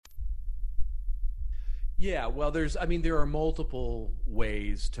Yeah, well, there are multiple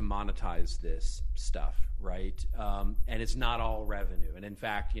ways to monetize this stuff, right? And it's not all revenue. And in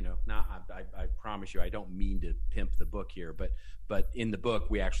fact, I promise you, I don't mean to pimp the book here, but in the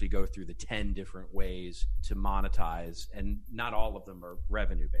book, we actually go through the 10 different ways to monetize, and not all of them are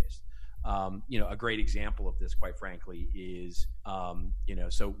revenue based. A great example of this, quite frankly, is,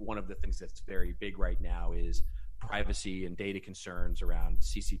 so one of the things that's very big right now is privacy and data concerns around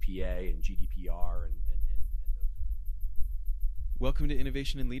CCPA and GDPR and Welcome to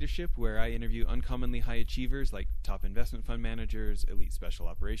Innovation and Leadership, where I interview uncommonly high achievers like top investment fund managers, elite special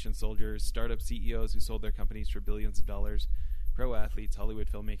operations soldiers, startup CEOs who sold their companies for billions of dollars, pro athletes, Hollywood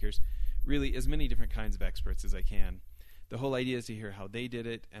filmmakers, really as many different kinds of experts as I can. The whole idea is to hear how they did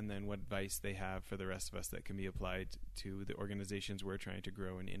it and then what advice they have for the rest of us that can be applied to the organizations we're trying to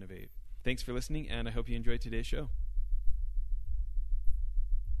grow and innovate. Thanks for listening, and I hope you enjoyed today's show.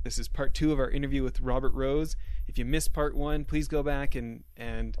 This is part 2 of our interview with Robert Rose. If you missed part 1, please go back and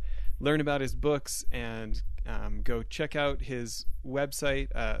learn about his books and go check out his website,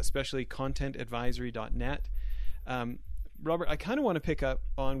 especially contentadvisory.net. Robert, I kind of want to pick up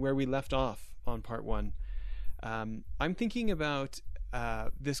on where we left off on part 1. I'm thinking about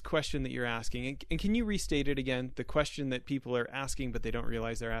this question that you're asking, and can you restate it again? The question that people are asking, but they don't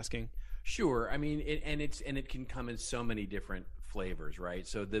realize they're asking. Sure. I mean, it can come in so many different flavors, right?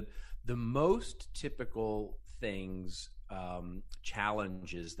 So the most typical things,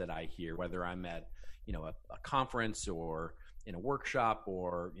 challenges that I hear, whether I'm at a conference or in a workshop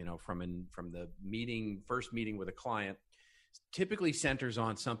or from the first meeting with a client, typically centers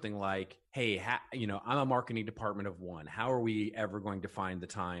on something like, hey, I'm a marketing department of one. How are we ever going to find the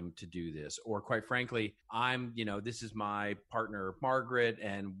time to do this? Or quite frankly, this is my partner, Margaret,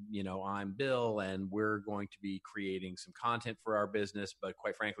 and, I'm Bill, and we're going to be creating some content for our business. But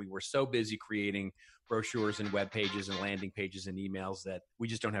quite frankly, we're so busy creating brochures and web pages and landing pages and emails that we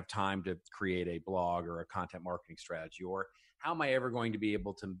just don't have time to create a blog or a content marketing strategy. Or how am I ever going to be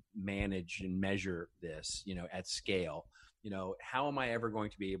able to manage and measure this, at scale? How am I ever going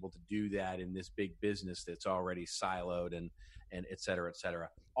to be able to do that in this big business that's already siloed and et cetera, et cetera?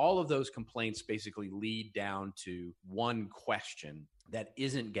 All of those complaints basically lead down to one question that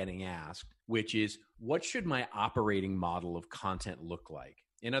isn't getting asked, which is, what should my operating model of content look like?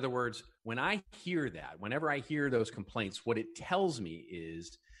 In other words, when I hear that, whenever I hear those complaints, what it tells me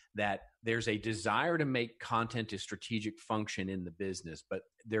is that there's a desire to make content a strategic function in the business, but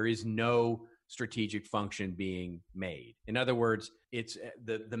there is no strategic function being made. In other words, it's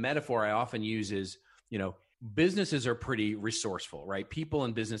the metaphor I often use is, businesses are pretty resourceful, right? People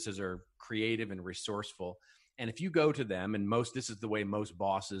in businesses are creative and resourceful. And if you go to them, and this is the way most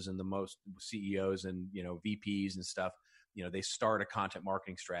bosses and the most CEOs and, VPs and stuff, they start a content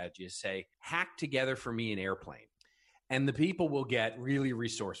marketing strategy is say, hack together for me an airplane. And the people will get really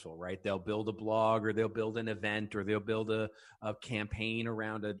resourceful, right? They'll build a blog, or they'll build an event, or they'll build a campaign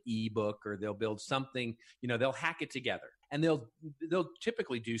around an ebook, or they'll build something, they'll hack it together. And they'll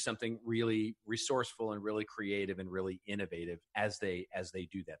typically do something really resourceful and really creative and really innovative as they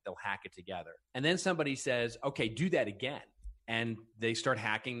do that. They'll hack it together. And then somebody says, okay, do that again. And they start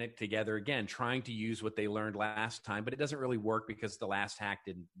hacking it together again, trying to use what they learned last time, but it doesn't really work because the last hack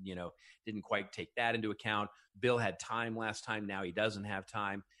didn't quite take that into account. Bill had time last time, now he doesn't have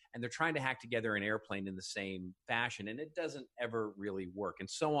time. And they're trying to hack together an airplane in the same fashion, and it doesn't ever really work, and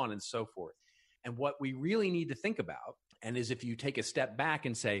so on and so forth. And what we really need to think about, and is if you take a step back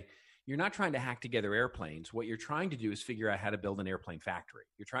and say, you're not trying to hack together airplanes. What you're trying to do is figure out how to build an airplane factory.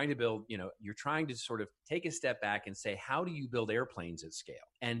 You're trying to sort of take a step back and say, how do you build airplanes at scale?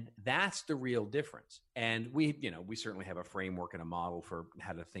 And that's the real difference. And we certainly have a framework and a model for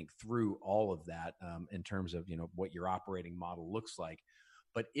how to think through all of that in terms of, what your operating model looks like.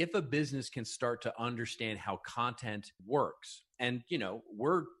 But if a business can start to understand how content works, and,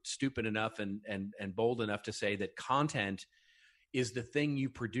 we're stupid enough and bold enough to say that content is the thing you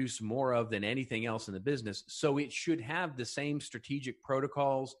produce more of than anything else in the business. So it should have the same strategic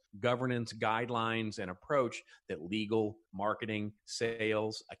protocols, governance, guidelines, and approach that legal, marketing,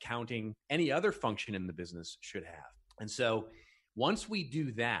 sales, accounting, any other function in the business should have. And so once we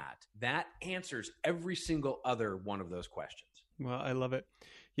do that, that answers every single other one of those questions. Well, I love it.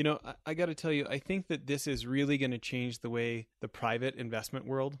 I got to tell you, I think that this is really going to change the way the private investment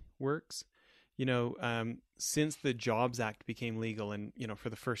world works. Since the Jobs Act became legal, and, for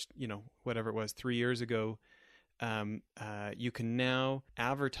the first, whatever it was, 3 years ago, you can now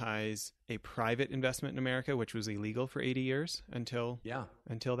advertise a private investment in America, which was illegal for 80 years until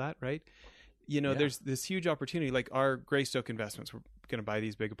that, right? There's this huge opportunity, like our Greystoke investments were going to buy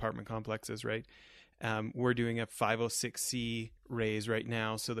these big apartment complexes, right? We're doing a 506c raise right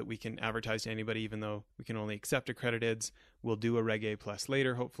now so that we can advertise to anybody, even though we can only accept accrediteds. We'll do a Reg A plus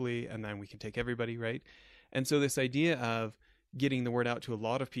later, hopefully, and then we can take everybody, right? And so this idea of getting the word out to a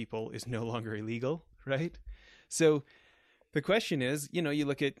lot of people is no longer illegal, right? So the question is, you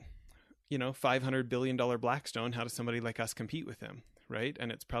look at, $500 billion Blackstone, how does somebody like us compete with them, right?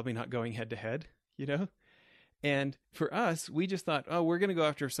 And it's probably not going head to head, And for us, we just thought, we're going to go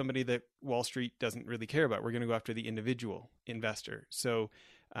after somebody that Wall Street doesn't really care about. We're going to go after the individual investor. So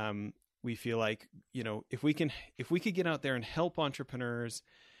we feel like, if we could get out there and help entrepreneurs,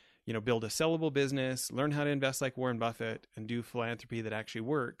 build a sellable business, learn how to invest like Warren Buffett, and do philanthropy that actually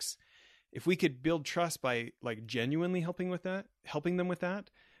works. If we could build trust by like genuinely helping them with that,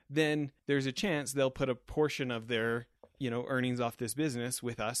 then there's a chance they'll put a portion of their, earnings off this business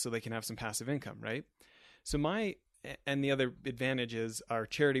with us so they can have some passive income, right? So and the other advantage is our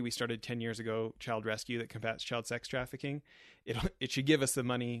charity we started 10 years ago, Child Rescue, that combats child sex trafficking. It should give us the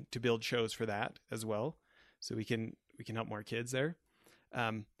money to build shows for that as well, so we can help more kids there.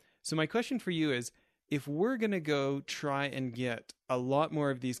 So my question for you is, if we're going to go try and get a lot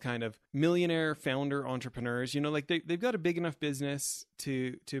more of these kind of millionaire founder entrepreneurs, like they've got a big enough business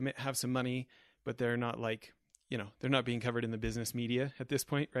to have some money, but they're not like, they're not being covered in the business media at this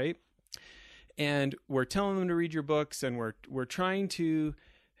point, right? And we're telling them to read your books, and we're trying to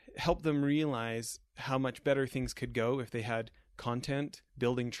help them realize how much better things could go if they had content,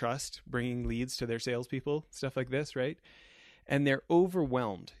 building trust, bringing leads to their salespeople, stuff like this, right? And they're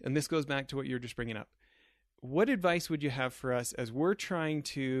overwhelmed. And this goes back to what you're just bringing up. What advice would you have for us as we're trying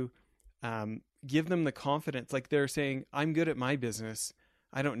to give them the confidence? Like they're saying, I'm good at my business.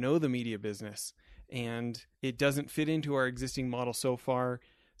 I don't know the media business, and it doesn't fit into our existing model so far.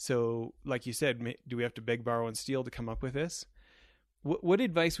 So like you said, do we have to beg, borrow, and steal to come up with this? What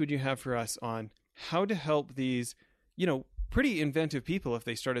advice would you have for us on how to help these, pretty inventive people if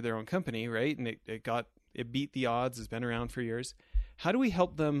they started their own company, right? And it beat the odds, has been around for years. How do we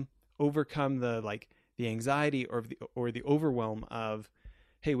help them overcome the anxiety or the overwhelm of,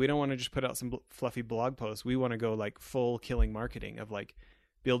 hey, we don't want to just put out some fluffy blog posts. We want to go like full killing marketing of like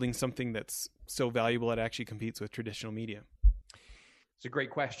building something that's so valuable it actually competes with traditional media? It's a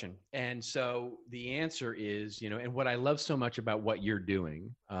great question. And so the answer is, and what I love so much about what you're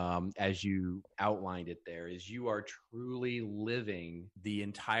doing, as you outlined it there, is you are truly living the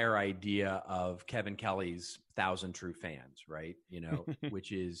entire idea of Kevin Kelly's 1,000 True Fans, right?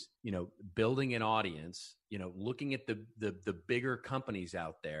 Which is, building an audience, looking at the bigger companies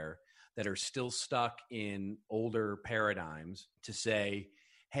out there that are still stuck in older paradigms to say,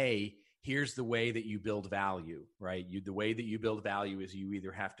 hey, here's the way that you build value, right? The way that you build value is you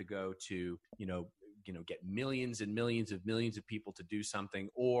either have to go to, get millions and millions of people to do something,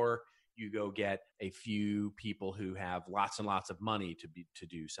 or you go get a few people who have lots and lots of money to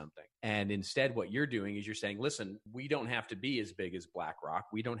do something. And instead, what you're doing is you're saying, listen, we don't have to be as big as BlackRock.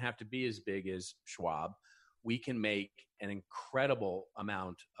 We don't have to be as big as Schwab. We can make an incredible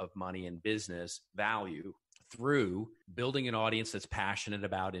amount of money in business value through building an audience that's passionate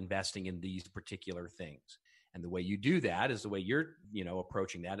about investing in these particular things. And the way you do that is the way you're,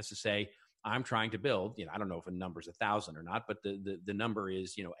 approaching that is to say, I'm trying to build, I don't know if a number is 1,000 or not, but the number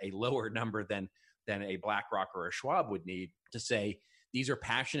is, a lower number than a BlackRock or a Schwab would need to say, these are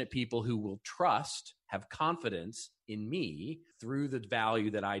passionate people who will trust, have confidence in me through the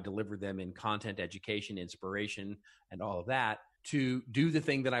value that I deliver them in content, education, inspiration, and all of that, to do the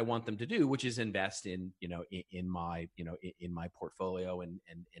thing that I want them to do, which is invest in, in my portfolio and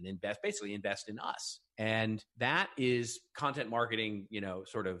basically invest in us. And that is content marketing,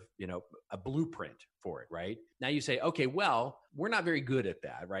 sort of, a blueprint for it, right? Now you say, okay, well, we're not very good at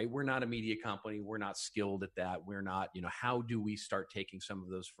that, right? We're not a media company. We're not skilled at that. We're not, how do we start taking some of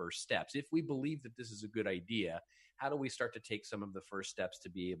those first steps? If we believe that this is a good idea, how do we start to take some of the first steps to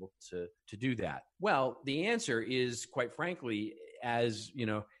be able to do that? Well, the answer is, quite frankly, as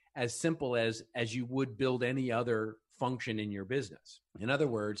simple as you would build any other function in your business. In other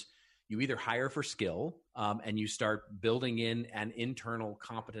words, you either hire for skill and you start building in an internal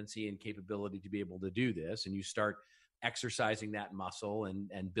competency and capability to be able to do this, and you start exercising that muscle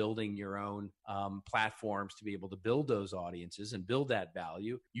and building your own platforms to be able to build those audiences and build that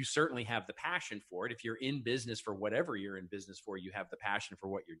value. You certainly have the passion for it. If you're in business for whatever you're in business for, you have the passion for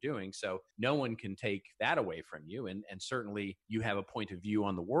what you're doing. So no one can take that away from you. And certainly you have a point of view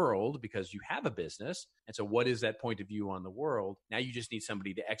on the world because you have a business. And so what is that point of view on the world? Now you just need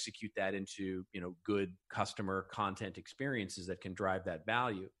somebody to execute that into, good customer content experiences that can drive that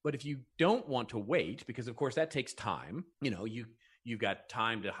value. But if you don't want to wait, because of course that takes time, you've got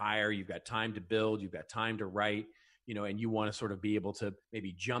time to hire, you've got time to build, you've got time to write, and you want to sort of be able to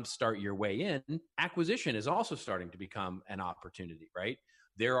maybe jumpstart your way in, acquisition is also starting to become an opportunity, right?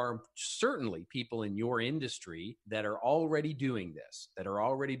 There are certainly people in your industry that are already doing this, that are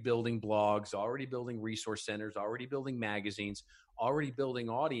already building blogs, already building resource centers, already building magazines, already building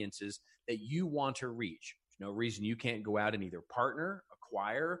audiences that you want to reach. There's no reason you can't go out and either partner,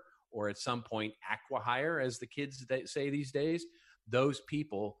 acquire, or at some point acqui-hire, as the kids say these days, those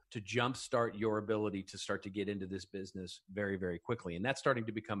people to jumpstart your ability to start to get into this business very, very quickly. And that's starting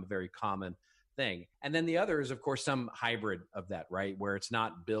to become a very common thing. And then the other is, of course, some hybrid of that, right? Where it's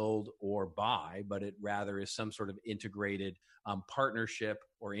not build or buy, but it rather is some sort of integrated partnership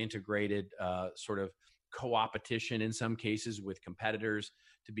or integrated sort of co-opetition in some cases with competitors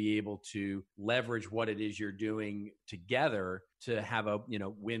to be able to leverage what it is you're doing together to have a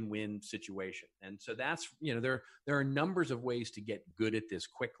win-win situation. And so that's there are numbers of ways to get good at this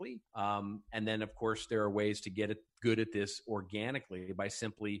quickly, and then of course there are ways to get good at this organically by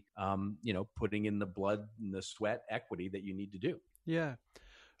simply putting in the blood and the sweat equity that you need to do. Yeah,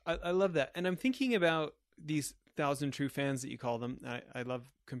 I love that. And I'm thinking about these 1,000 true fans that you call them. I love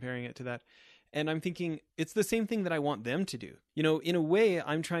comparing it to that. And I'm thinking it's the same thing that I want them to do. In a way,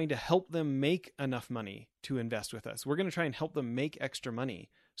 I'm trying to help them make enough money to invest with us. We're going to try and help them make extra money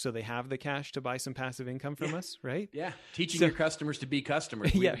so they have the cash to buy some passive income from us, right? Yeah. Teaching your customers to be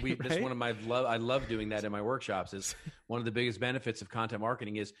customers. Right? That's one of I love doing that in my workshops. Is one of the biggest benefits of content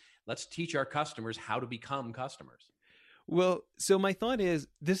marketing is let's teach our customers how to become customers. Well, so my thought is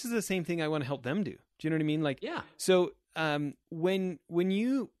this is the same thing I want to help them do. Do you know what I mean? Like, yeah. So when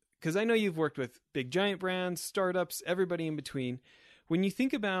you, because I know you've worked with big giant brands, startups, everybody in between. When you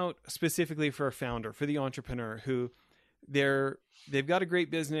think about specifically for a founder, for the entrepreneur who they've got a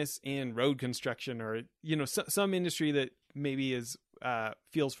great business in road construction or some industry that maybe is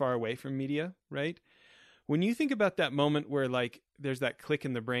feels far away from media, right? When you think about that moment where like there's that click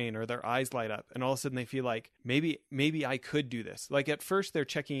in the brain or their eyes light up and all of a sudden they feel like maybe I could do this. Like at first they're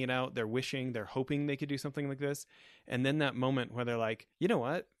checking it out, they're wishing, they're hoping they could do something like this. And then that moment where they're like, you know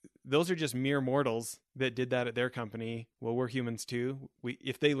what? Those are just mere mortals that did that at their company. Well, we're humans too.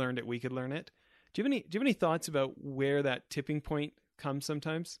 If they learned it, we could learn it. Do you have any thoughts about where that tipping point comes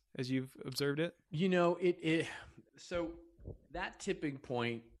sometimes as you've observed it? So that tipping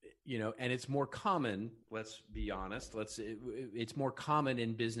point, and it's more common, let's be honest, it's more common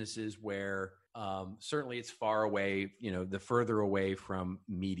in businesses where certainly it's far away, the further away from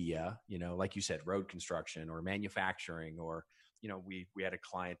media, like you said, road construction or manufacturing, or, we had a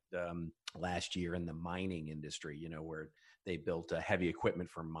client last year in the mining industry, where they built heavy equipment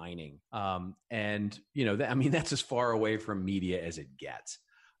for mining. That's as far away from media as it gets.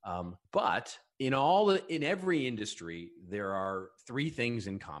 But in every industry, there are three things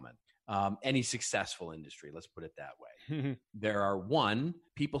in common. Any successful industry, let's put it that way. There are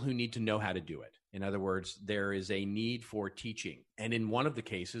people who need to know how to do it. In other words, there is a need for teaching. And in one of the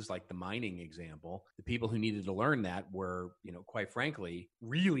cases, like the mining example, the people who needed to learn that were, quite frankly,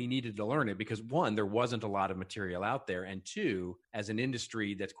 really needed to learn it because one, there wasn't a lot of material out there. And two, as an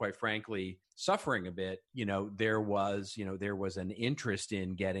industry that's quite frankly suffering a bit, there was an interest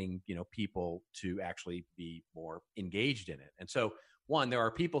in getting, people to actually be more engaged in it. And so one, there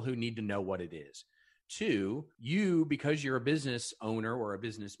are people who need to know what it is. Two, because you're a business owner or a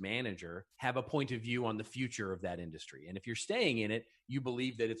business manager, have a point of view on the future of that industry. And if you're staying in it, you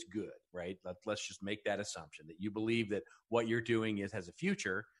believe that it's good, right? Let's just make that assumption that you believe that what you're doing has a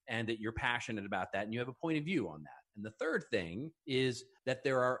future and that you're passionate about that and you have a point of view on that. And the third thing is that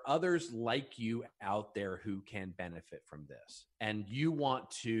there are others like you out there who can benefit from this. And you want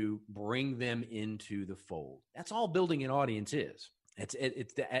to bring them into the fold. That's all building an audience is. At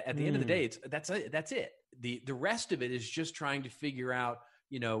the end of the day, that's it. The rest of it is just trying to figure out,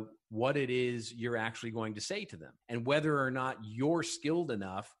 what it is you're actually going to say to them and whether or not you're skilled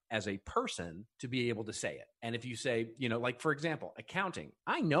enough as a person to be able to say it. And if you say, like, for example, accounting,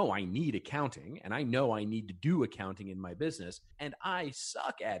 I know I need accounting and I know I need to do accounting in my business and I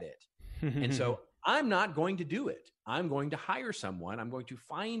suck at it. And so I'm not going to do it. I'm going to hire someone. I'm going to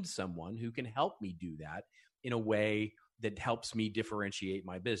find someone who can help me do that in a way that helps me differentiate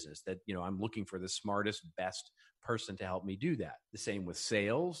my business, that, I'm looking for the smartest, best person to help me do that. The same with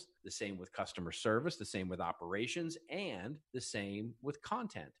sales, the same with customer service, the same with operations, and the same with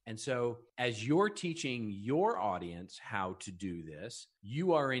content. And so as you're teaching your audience how to do this,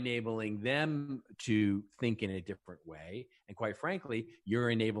 you are enabling them to think in a different way. And quite frankly, you're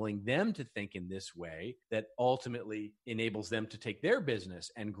enabling them to think in this way that ultimately enables them to take their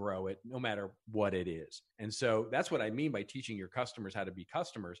business and grow it no matter what it is. And so that's what I mean by teaching your customers how to be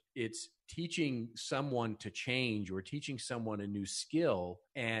customers. It's teaching someone to change or teaching someone a new skill,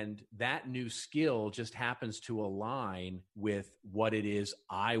 and that new skill just happens to align with what it is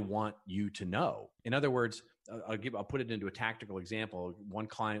I want you to know. In other words, I'll put it into a tactical example. One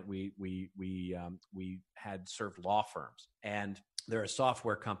client we had served law firms, and they're a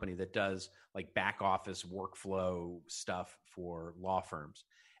software company that does like back office workflow stuff for law firms.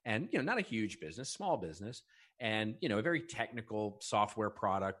 And, not a huge business, small business, and, a very technical software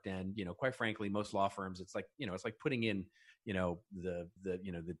product. And, quite frankly, most law firms, it's like putting in,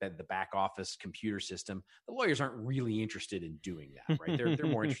 the back office computer system. The lawyers aren't really interested in doing that, right? They're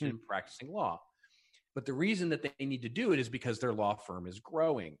more interested in practicing law. But the reason that they need to do it is because their law firm is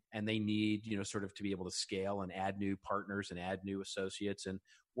growing, and they need, sort of to be able to scale and add new partners and add new associates and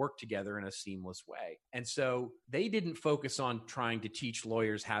work together in a seamless way. And so they didn't focus on trying to teach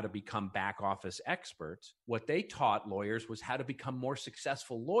lawyers how to become back office experts. What they taught lawyers was how to become more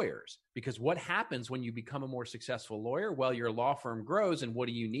successful lawyers. Because what happens when you become a more successful lawyer? Well, your law firm grows, and what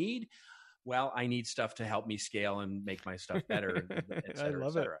do you need? Well, I need stuff to help me scale and make my stuff better, et cetera, I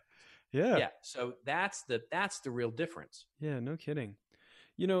love et cetera. it. Yeah. Yeah. So that's the real difference. Yeah, no kidding.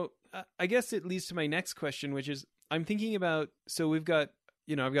 I guess it leads to my next question, which is I'm thinking about, so we've got,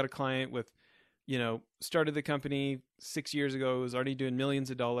 I've got a client with, started the company 6 years ago, was already doing millions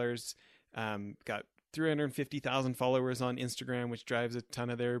of dollars, got 350,000 followers on Instagram, which drives a ton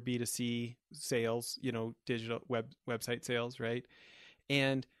of their B2C sales, digital website sales, right?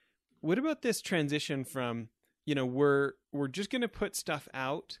 And what about this transition from, we're just going to put stuff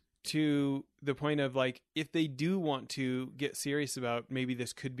out to the point of like, if they do want to get serious about maybe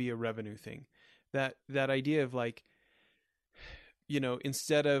this could be a revenue thing, that idea of like,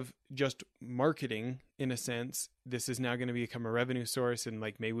 instead of just marketing in a sense, this is now going to become a revenue source. And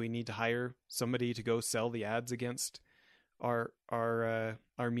like, maybe we need to hire somebody to go sell the ads against our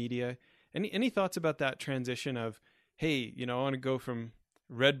media. Any thoughts about that transition of, hey, I want to go from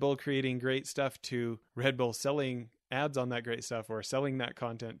Red Bull creating great stuff to Red Bull selling ads on that great stuff or selling that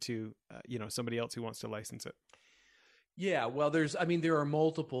content to, somebody else who wants to license it? Yeah, well, there are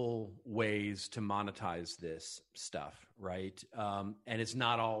multiple ways to monetize this stuff, right? And it's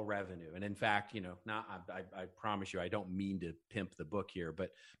not all revenue. And in fact, I promise you, I don't mean to pimp the book here,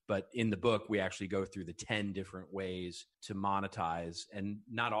 but in the book, we actually go through the 10 different ways to monetize, and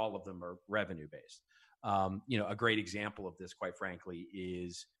not all of them are revenue based. A great example of this, quite frankly,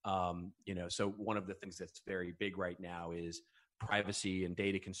 is, so one of the things that's very big right now is privacy and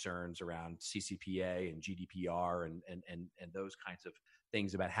data concerns around CCPA and GDPR and those kinds of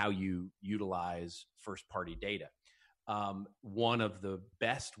things about how you utilize first party data. One of the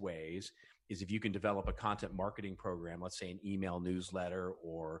best ways is if you can develop a content marketing program, let's say an email newsletter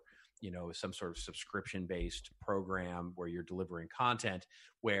or some sort of subscription-based program where you're delivering content,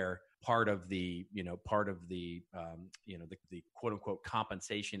 where part of the quote unquote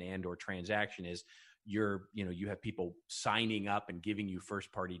compensation and or transaction is you have people signing up and giving you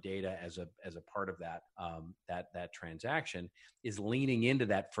first party data as a part of that transaction, is leaning into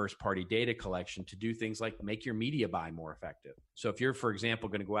that first party data collection to do things like make your media buy more effective. So if you're, for example,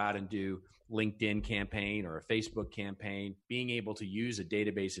 going to go out and do LinkedIn campaign or a Facebook campaign, being able to use a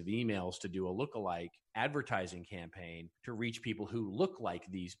database of emails to do a lookalike advertising campaign to reach people who look like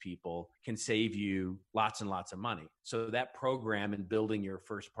these people can save you lots and lots of money. So that program and building your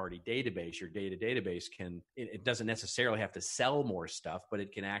first party database, your data database, it doesn't necessarily have to sell more stuff, but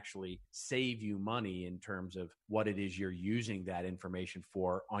it can actually save you money in terms of what it is you're using that information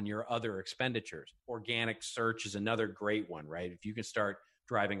for on your other expenditures. Organic search is another great one, right? If you can start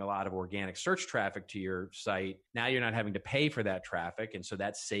driving a lot of organic search traffic to your site, now you're not having to pay for that traffic. And so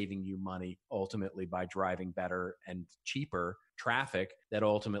that's saving you money ultimately by driving better and cheaper traffic that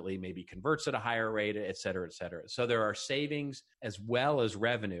ultimately maybe converts at a higher rate, et cetera, et cetera. So there are savings as well as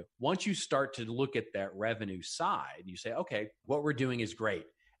revenue. Once you start to look at that revenue side, you say, okay, what we're doing is great.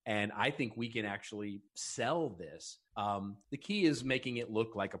 And I think we can actually sell this The key is making it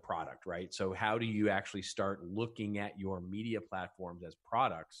look like a product, right? So how do you actually start looking at your media platforms as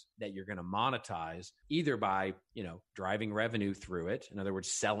products that you're going to monetize, either by, driving revenue through it. In other words,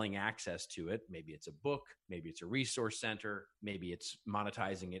 selling access to it. Maybe it's a book, maybe it's a resource center, maybe it's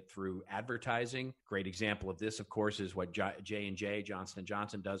monetizing it through advertising. Great example of this, of course, is what J&J, Johnson &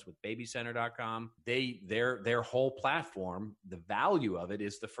 Johnson, does with BabyCenter.com. Their whole platform, the value of it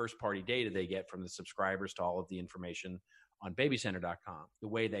is the first party data they get from the subscribers to all of the information on BabyCenter.com. The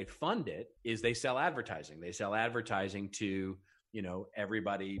way they fund it is they sell advertising. They sell advertising to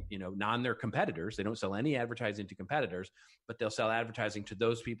everybody, non their competitors. They don't sell any advertising to competitors, but they'll sell advertising to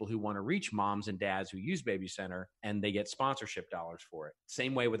those people who want to reach moms and dads who use Baby Center, and they get sponsorship dollars for it.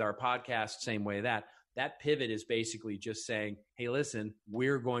 Same way with our podcast, same way that pivot is basically just saying, hey, listen,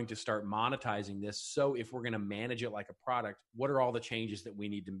 we're going to start monetizing this. So if we're going to manage it like a product, what are all the changes that we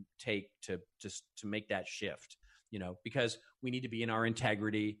need to take to make that shift? Because we need to be in our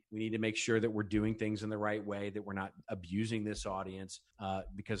integrity. We need to make sure that we're doing things in the right way, that we're not abusing this audience,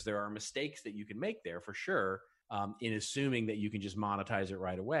 because there are mistakes that you can make there for sure, in assuming that you can just monetize it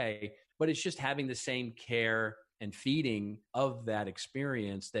right away. But it's just having the same care and feeding of that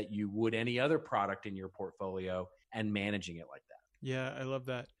experience that you would any other product in your portfolio, and managing it like that. Yeah, I love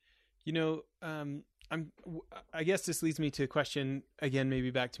that. I guess this leads me to a question again,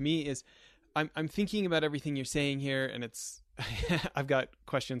 maybe back to me, is I'm thinking about everything you're saying here, and it's I've got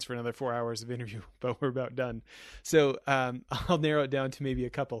questions for another 4 hours of interview, but we're about done. So I'll narrow it down to maybe a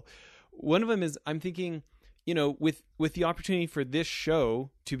couple. One of them is I'm thinking, with the opportunity for this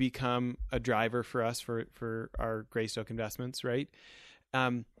show to become a driver for us for our Greystoke investments, right?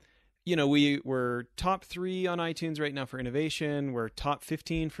 We're top 3 on iTunes right now for innovation. We're top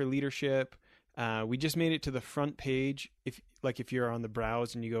 15 for leadership. We just made it to the front page. If you're on the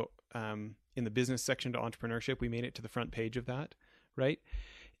browse and you go in the business section to entrepreneurship, we made it to the front page of that, right?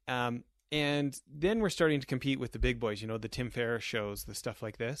 And then we're starting to compete with the big boys, the Tim Ferriss shows, the stuff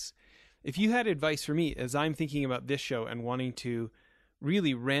like this. If you had advice for me as I'm thinking about this show and wanting to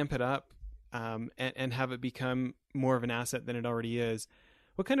really ramp it up and have it become more of an asset than it already is,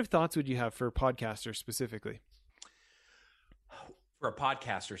 what kind of thoughts would you have for podcasters specifically? For a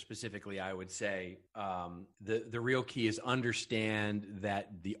podcaster specifically, I would say the real key is understand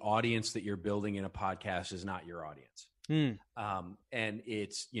that the audience that you're building in a podcast is not your audience. And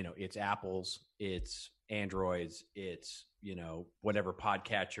it's Apple's, it's Android's, it's, whatever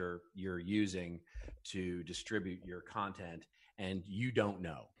podcatcher you're using to distribute your content, and you don't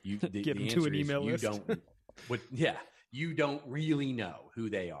know. Get them to an email list. You don't really know who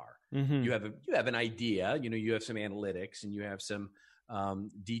they are. Mm-hmm. You have an idea, you have some analytics and you have some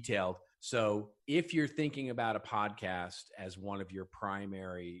detailed. So if you're thinking about a podcast as one of your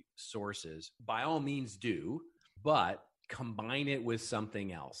primary sources, by all means do, but combine it with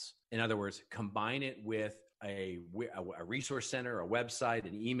something else. In other words, combine it with a resource center, a website,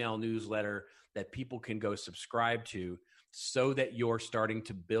 an email newsletter that people can go subscribe to, so that you're starting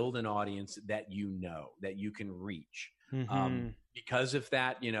to build an audience that that you can reach. Mm-hmm. Because of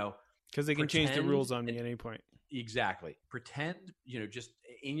that, because they can change the rules on me at any point. Exactly. Pretend, just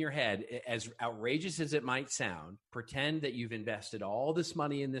in your head, as outrageous as it might sound, pretend that you've invested all this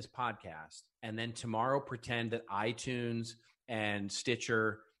money in this podcast, and then tomorrow pretend that iTunes and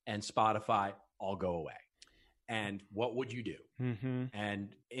Stitcher and Spotify all go away. And what would you do? Mm-hmm.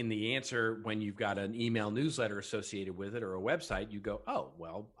 And in the answer, when you've got an email newsletter associated with it or a website, you go, oh,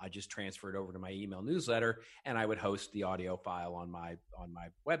 well, I just transferred over to my email newsletter and I would host the audio file on my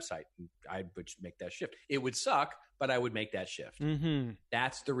website. And I would make that shift. It would suck, but I would make that shift. Mm-hmm.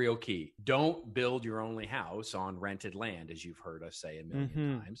 That's the real key. Don't build your only house on rented land, as you've heard us say a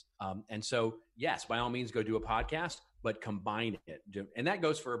million times. And so, yes, by all means, go do a podcast, but combine it. And that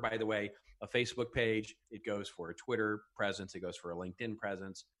goes for, by the way, a Facebook page. It goes for a Twitter presence. It goes for a LinkedIn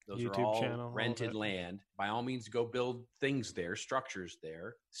presence. Those YouTube are all channel, rented land. By all means, go build things there, structures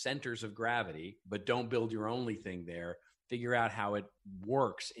there, centers of gravity, but don't build your only thing there. Figure out how it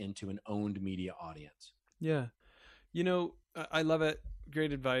works into an owned media audience. Yeah. I love it.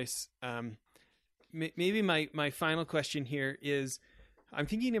 Great advice. Maybe my final question here is, I'm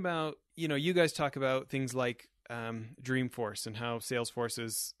thinking about, you guys talk about things like Dreamforce and how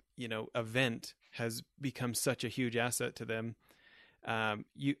Salesforce's event has become such a huge asset to them.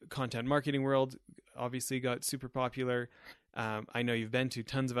 Content marketing world obviously got super popular. I know you've been to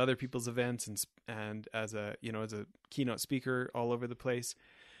tons of other people's events and as a keynote speaker all over the place.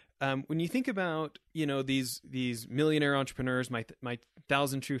 When you think about, these millionaire entrepreneurs, my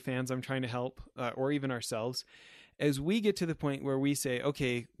 1,000 true fans I'm trying to help, or even ourselves, as we get to the point where we say,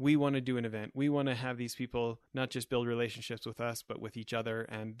 okay, we want to do an event, we want to have these people not just build relationships with us, but with each other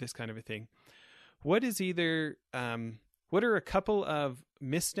and this kind of a thing. What is either, what are a couple of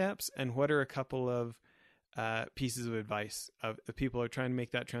missteps and what are a couple of pieces of advice of the people who are trying to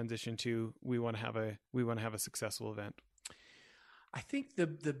make that transition to, we want to have a successful event? I think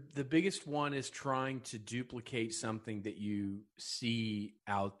the biggest one is trying to duplicate something that you see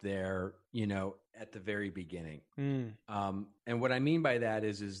out there, at the very beginning. And what I mean by that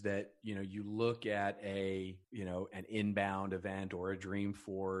is that, you look at an Inbound event or a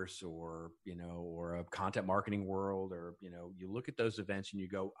Dreamforce or a Content Marketing World, or, you look at those events and you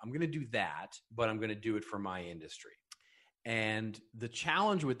go, I'm going to do that, but I'm going to do it for my industry. And the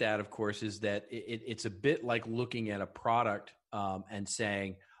challenge with that, of course, is that it's a bit like looking at a product and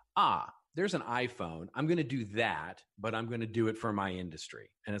saying, there's an iPhone. I'm going to do that, but I'm going to do it for my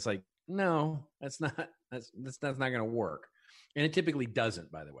industry. And it's like, no, that's not going to work. And it typically doesn't,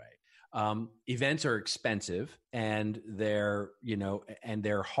 by the way. Events are expensive and they're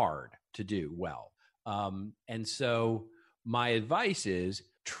hard to do well. And so my advice is,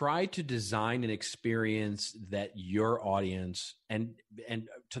 try to design an experience that your audience, and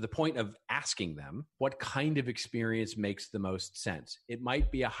to the point of asking them, what kind of experience makes the most sense? It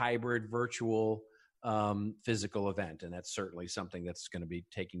might be a hybrid virtual physical event, and that's certainly something that's going to be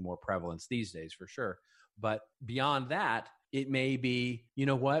taking more prevalence these days for sure. But beyond that, it may be,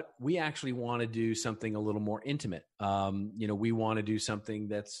 we actually want to do something a little more intimate. We want to do something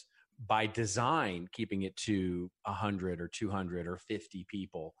that's by design, keeping it to 100 or 200 or 50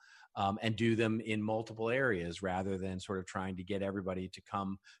 people, and do them in multiple areas rather than sort of trying to get everybody to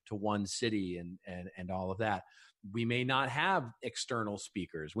come to one city and all of that. We may not have external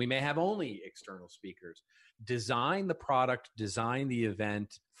speakers. We may have only external speakers. Design the product, design the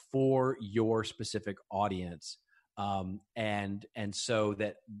event for your specific audience, and so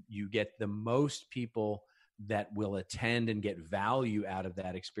that you get the most people that will attend and get value out of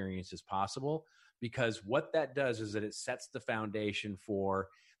that experience as possible. Because what that does is that it sets the foundation for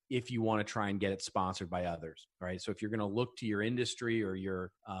if you want to try and get it sponsored by others, right? So if you're going to look to your industry or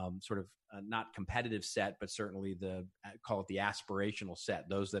your sort of not competitive set, but certainly call it the aspirational set,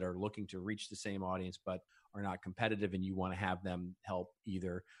 those that are looking to reach the same audience but are not competitive, and you want to have them help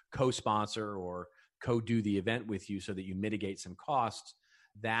either co-sponsor or co-do the event with you so that you mitigate some costs,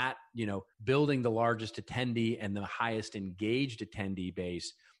 that, building the largest attendee and the highest engaged attendee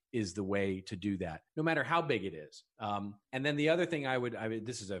base is the way to do that, no matter how big it is. And then the other thing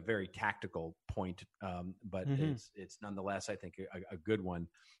this is a very tactical point, but it's nonetheless, I think, a good one.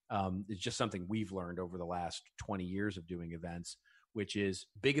 It's just something we've learned over the last 20 years of doing events, which is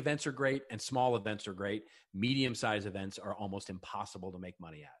big events are great and small events are great. Medium-sized events are almost impossible to make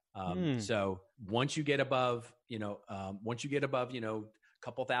money at. So once you get above,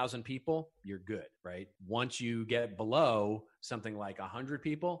 couple thousand people, you're good, right? Once you get below something like 100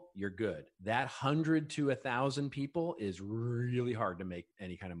 people, you're good. That 100 to 1,000 people is really hard to make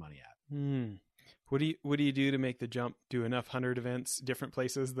any kind of money at. What do you do to make the jump? Do enough 100 events, different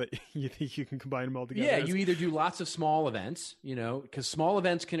places that you think you can combine them all together? Yeah, you either do lots of small events, because small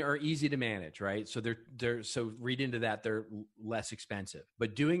events are easy to manage, right? So so read into that, they're less expensive.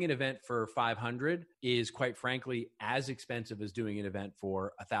 But doing an event for 500 is, quite frankly, as expensive as doing an event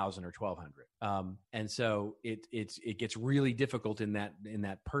for 1,000 or 1,200. And so it gets really difficult in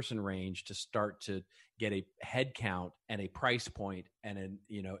that person range to start to get a head count and a price point and a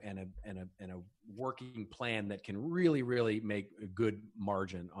working plan that can really, really make a good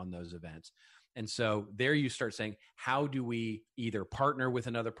margin on those events. And so there you start saying, how do we either partner with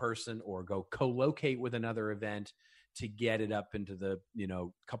another person or go co-locate with another event to get it up into the,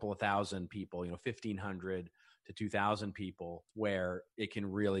 couple of thousand people, 1,500 to 2,000 people, where it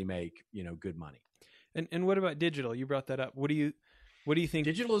can really make, good money. And what about digital? You brought that up. What do you think?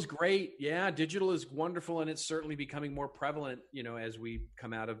 Digital is great. Yeah, digital is wonderful, and it's certainly becoming more prevalent, as we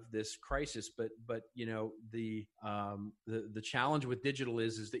come out of this crisis. But the challenge with digital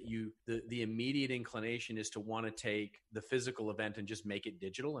is that the immediate inclination is to want to take the physical event and just make it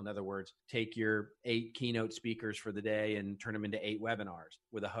digital. In other words, take your 8 keynote speakers for the day and turn them into 8 webinars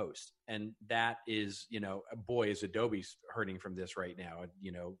with a host. And that is, boy, is Adobe's hurting from this right now.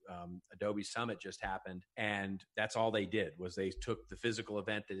 Adobe Summit just happened, and that's all they did was they took the physical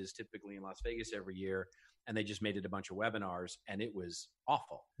event that is typically in Las Vegas every year, and they just made it a bunch of webinars, and it was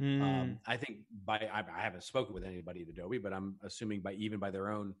awful. I think I haven't spoken with anybody at Adobe, but I'm assuming even by their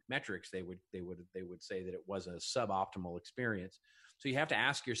own metrics, they would say that it was a suboptimal experience. So you have to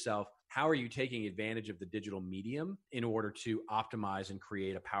ask yourself, how are you taking advantage of the digital medium in order to optimize and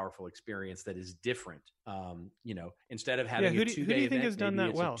create a powerful experience that is different? Instead of having a 2-day who do you think event, has done maybe that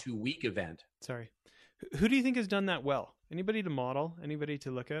it's well? a 2-week event. Sorry. Who do you think has done that well? Anybody to model? Anybody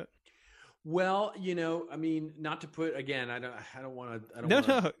to look at? Well, not to put, again, I don't want to.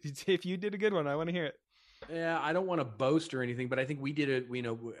 No. If you did a good one, I want to hear it. Yeah, I don't want to boast or anything, but I think we did it.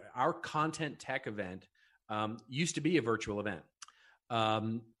 Our content tech event used to be a virtual event.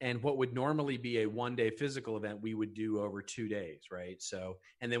 And what would normally be a 1-day physical event, we would do over 2 days, right? So,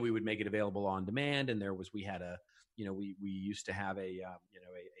 and then we would make it available on demand. And we used to have a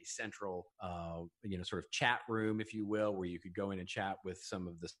central, sort of chat room, if you will, where you could go in and chat with some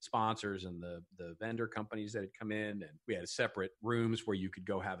of the sponsors and the vendor companies that had come in. And we had separate rooms where you could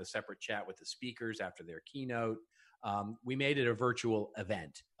go have a separate chat with the speakers after their keynote. We made it a virtual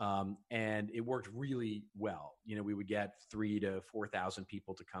event, and it worked really well. We would get 3,000 to 4,000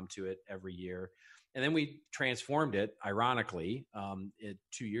 people to come to it every year. And then we transformed it, ironically,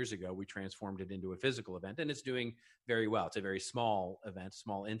 2 years ago, we transformed it into a physical event, and it's doing very well. It's a very small event,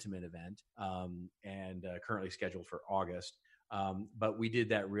 small, intimate event, and currently scheduled for August. But we did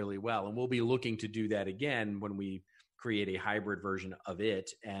that really well. And we'll be looking to do that again when we create a hybrid version of it,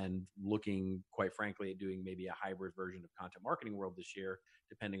 and looking, quite frankly, at doing maybe a hybrid version of Content Marketing World this year,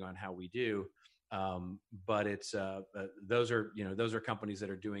 depending on how we do. But it's those are companies that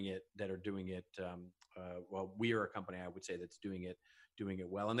are doing it. Well, we are a company, I would say, that's doing it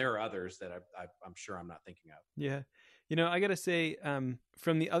well, and there are others that I'm sure I'm not thinking of. Yeah, I got to say,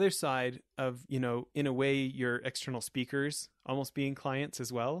 from the other side of, in a way, your external speakers almost being clients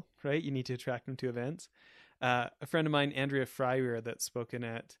as well, right? You need to attract them to events. A friend of mine, Andrea Fryer, that's spoken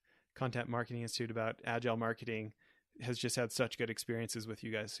at Content Marketing Institute about agile marketing, has just had such good experiences with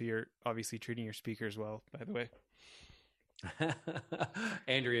you guys. So you're obviously treating your speakers well, by the way.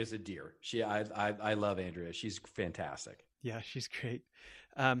 Andrea's a dear. I love Andrea. She's fantastic. Yeah, she's great.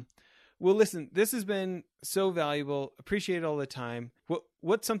 Well, listen, this has been so valuable. Appreciate it all the time.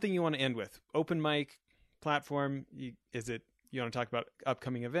 What's something you want to end with? Open mic platform? Is it you want to talk about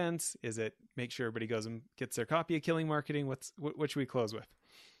upcoming events? Is it make sure everybody goes and gets their copy of Killing Marketing? What should we close with?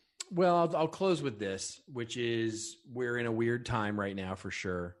 Well, I'll close with this, which is we're in a weird time right now for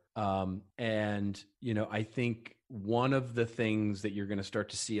sure. And, I think one of the things that you're going to start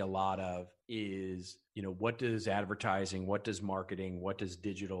to see a lot of is, what does advertising, what does marketing, what does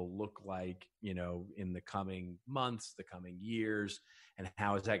digital look like, in the coming months, the coming years, and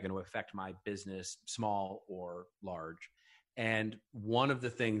how is that going to affect my business, small or large? And one of the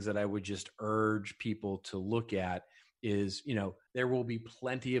things that I would just urge people to look at is, there will be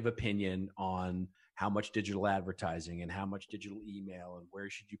plenty of opinion on how much digital advertising and how much digital email and where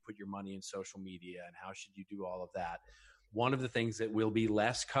should you put your money in social media and how should you do all of that. One of the things that will be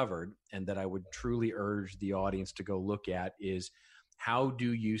less covered and that I would truly urge the audience to go look at is, how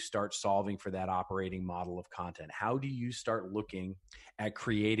do you start solving for that operating model of content? How do you start looking at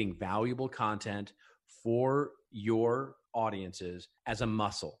creating valuable content for your audiences as a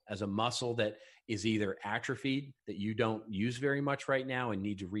muscle that is either atrophied, that you don't use very much right now and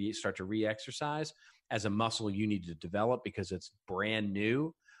need to start to re-exercise, as a muscle you need to develop because it's brand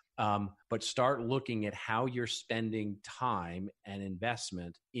new. But start looking at how you're spending time and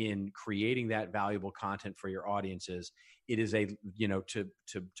investment in creating that valuable content for your audiences. It is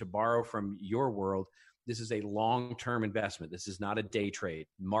to borrow from your world, this is a long-term investment. This is not a day trade.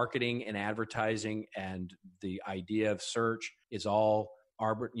 Marketing and advertising and the idea of search is all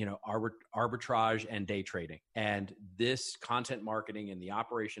arbitrage and day trading. And this content marketing and the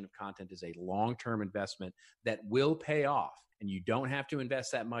operation of content is a long-term investment that will pay off. And you don't have to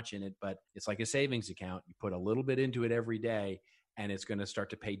invest that much in it, but it's like a savings account. You put a little bit into it every day, and it's going to start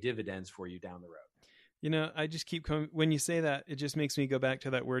to pay dividends for you down the road. I just keep coming. When you say that, it just makes me go back to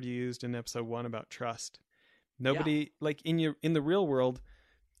that word you used in episode 1 about trust. Nobody, like in the real world,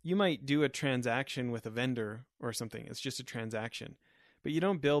 you might do a transaction with a vendor or something. It's just a transaction, but you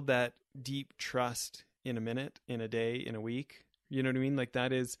don't build that deep trust in a minute, in a day, in a week. You know what I mean? Like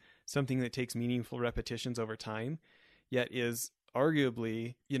that is something that takes meaningful repetitions over time, yet is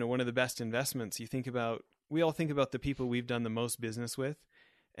arguably, one of the best investments. We all think about the people we've done the most business with,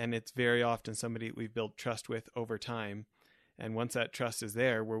 and it's very often somebody we've built trust with over time. And once that trust is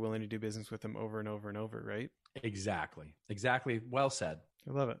there, we're willing to do business with them over and over and over, right? Exactly. Well said.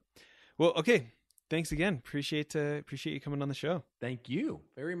 I love it. Well, okay. Thanks again. Appreciate you coming on the show. Thank you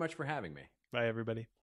very much for having me. Bye, everybody.